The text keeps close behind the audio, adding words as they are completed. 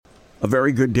A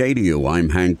very good day to you. I'm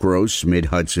Hank Gross,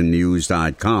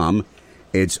 MidHudsonNews.com.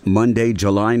 It's Monday,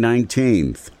 July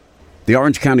 19th. The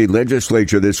Orange County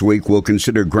Legislature this week will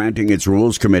consider granting its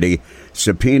Rules Committee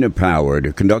subpoena power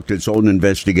to conduct its own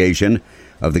investigation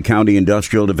of the County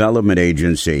Industrial Development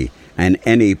Agency and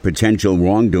any potential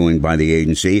wrongdoing by the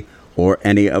agency or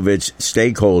any of its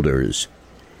stakeholders.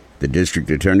 The District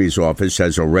Attorney's Office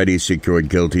has already secured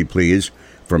guilty pleas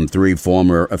from 3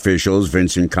 former officials,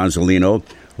 Vincent Cozzolino,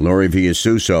 Lori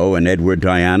Villasuso, and Edward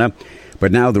Diana.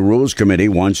 But now the Rules Committee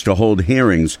wants to hold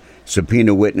hearings,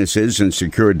 subpoena witnesses, and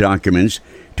secure documents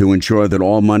to ensure that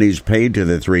all monies paid to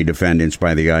the 3 defendants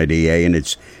by the IDA and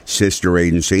its sister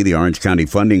agency, the Orange County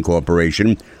Funding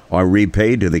Corporation, are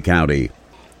repaid to the county.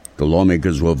 The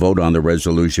lawmakers will vote on the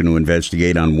resolution to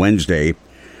investigate on Wednesday.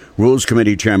 Rules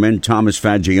Committee Chairman Thomas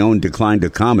Fagione declined to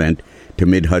comment to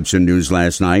Mid-Hudson News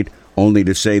last night, only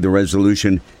to say the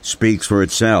resolution speaks for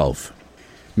itself.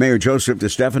 Mayor Joseph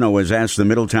DeStefano has asked the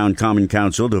Middletown Common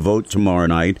Council to vote tomorrow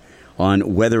night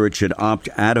on whether it should opt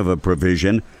out of a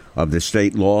provision of the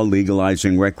state law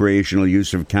legalizing recreational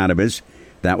use of cannabis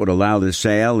that would allow the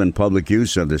sale and public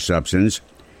use of the substance.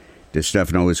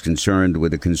 DeStefano is concerned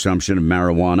with the consumption of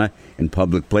marijuana in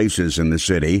public places in the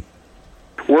city.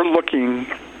 We're looking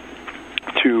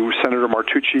to Senator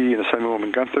Martucci and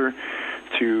Assemblywoman Gunther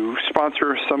to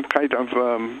sponsor some kind of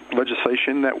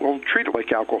legislation that will treat it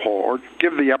like alcohol or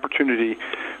give the opportunity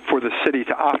for the city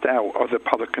to opt out of the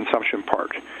public consumption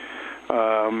part.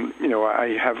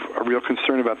 I have a real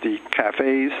concern about the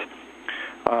cafes.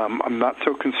 I'm not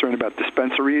so concerned about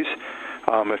dispensaries.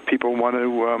 If people want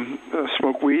to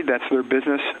smoke weed, that's their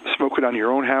business. Smoke it on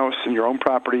your own house and your own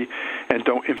property, and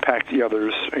don't impact the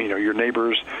others, your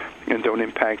neighbors, and don't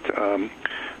impact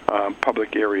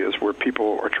public areas where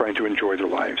people are trying to enjoy their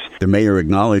lives. The mayor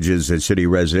acknowledges that city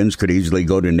residents could easily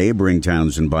go to neighboring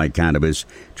towns and buy cannabis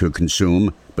to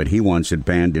consume, but he wants it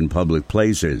banned in public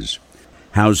places.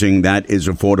 Housing that is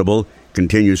affordable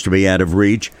continues to be out of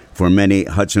reach for many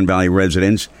Hudson Valley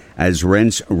residents as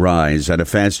rents rise at a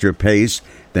faster pace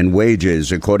than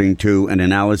wages, according to an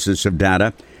analysis of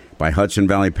data by Hudson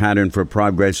Valley Pattern for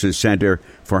Progress's Center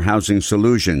for Housing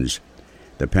Solutions.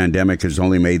 The pandemic has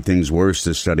only made things worse,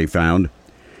 the study found.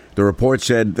 The report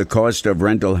said the cost of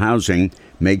rental housing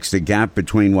makes the gap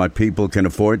between what people can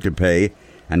afford to pay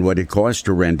and what it costs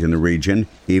to rent in the region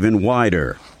even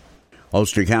wider.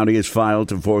 Ulster County has filed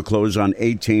to foreclose on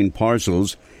 18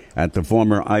 parcels at the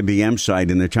former IBM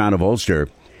site in the town of Ulster,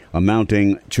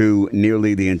 amounting to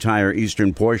nearly the entire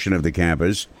eastern portion of the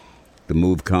campus. The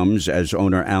move comes as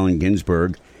owner Allen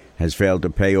Ginsberg has failed to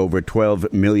pay over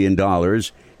 $12 million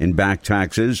in back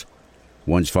taxes.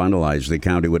 Once finalized, the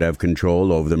county would have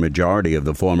control over the majority of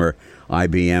the former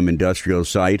IBM industrial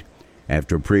site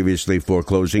after previously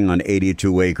foreclosing on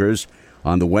 82 acres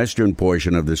on the western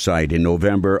portion of the site in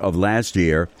November of last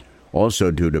year,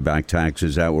 also due to back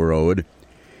taxes that were owed.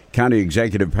 County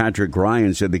Executive Patrick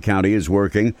Ryan said the county is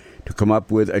working to come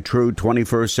up with a true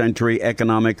 21st century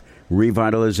economic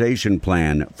revitalization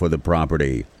plan for the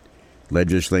property.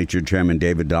 Legislature Chairman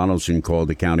David Donaldson called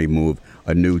the county move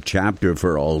a new chapter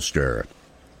for Ulster.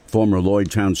 Former Lloyd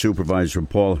Town Supervisor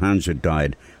Paul Hansett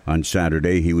died on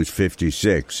Saturday. He was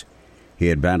 56. He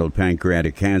had battled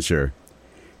pancreatic cancer.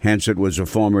 Hansett was a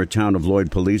former Town of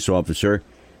Lloyd police officer,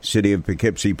 City of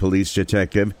Poughkeepsie police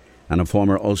detective, and a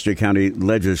former Ulster County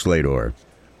legislator.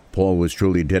 Paul was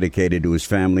truly dedicated to his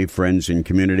family, friends, and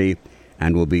community,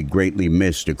 and will be greatly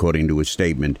missed, according to a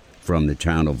statement from the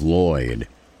town of Lloyd.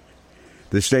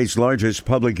 The state's largest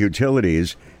public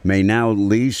utilities may now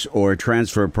lease or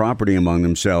transfer property among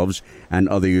themselves and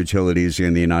other utilities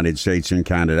in the United States and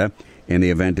Canada in the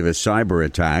event of a cyber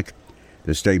attack.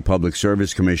 The State Public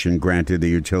Service Commission granted the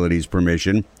utilities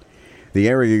permission. The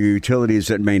area utilities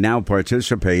that may now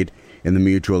participate in the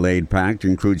Mutual Aid Pact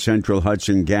include Central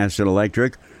Hudson Gas and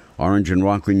Electric, Orange and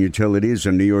Rockland Utilities,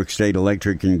 and New York State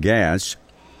Electric and Gas.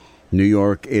 New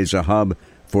York is a hub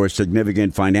for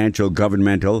significant financial,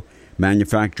 governmental,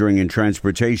 manufacturing, and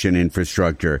transportation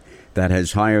infrastructure that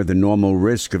has higher than normal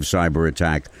risk of cyber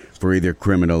attack for either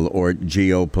criminal or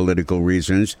geopolitical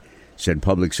reasons, said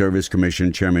Public Service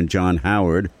Commission Chairman John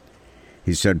Howard.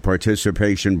 He said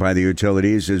participation by the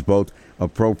utilities is both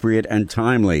appropriate and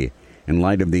timely in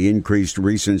light of the increased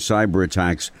recent cyber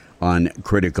attacks on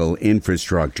critical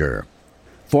infrastructure.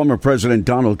 Former President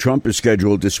Donald Trump is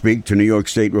scheduled to speak to New York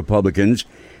State Republicans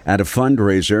at a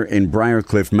fundraiser in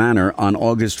Briarcliff Manor on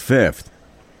August 5th.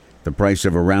 The price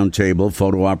of a roundtable,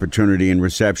 photo opportunity, and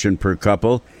reception per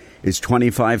couple is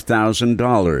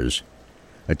 $25,000.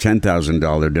 A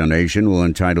 $10,000 donation will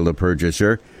entitle the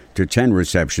purchaser to 10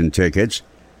 reception tickets.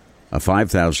 A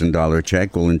 $5,000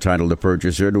 check will entitle the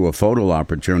purchaser to a photo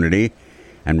opportunity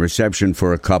and reception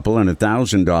for a couple, and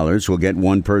 $1,000 will get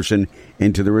one person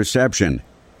into the reception.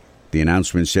 The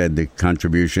announcement said the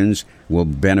contributions will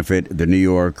benefit the New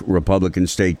York Republican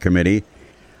State Committee.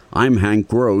 I'm Hank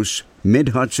Gross,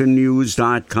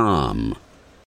 MidHudsonNews.com.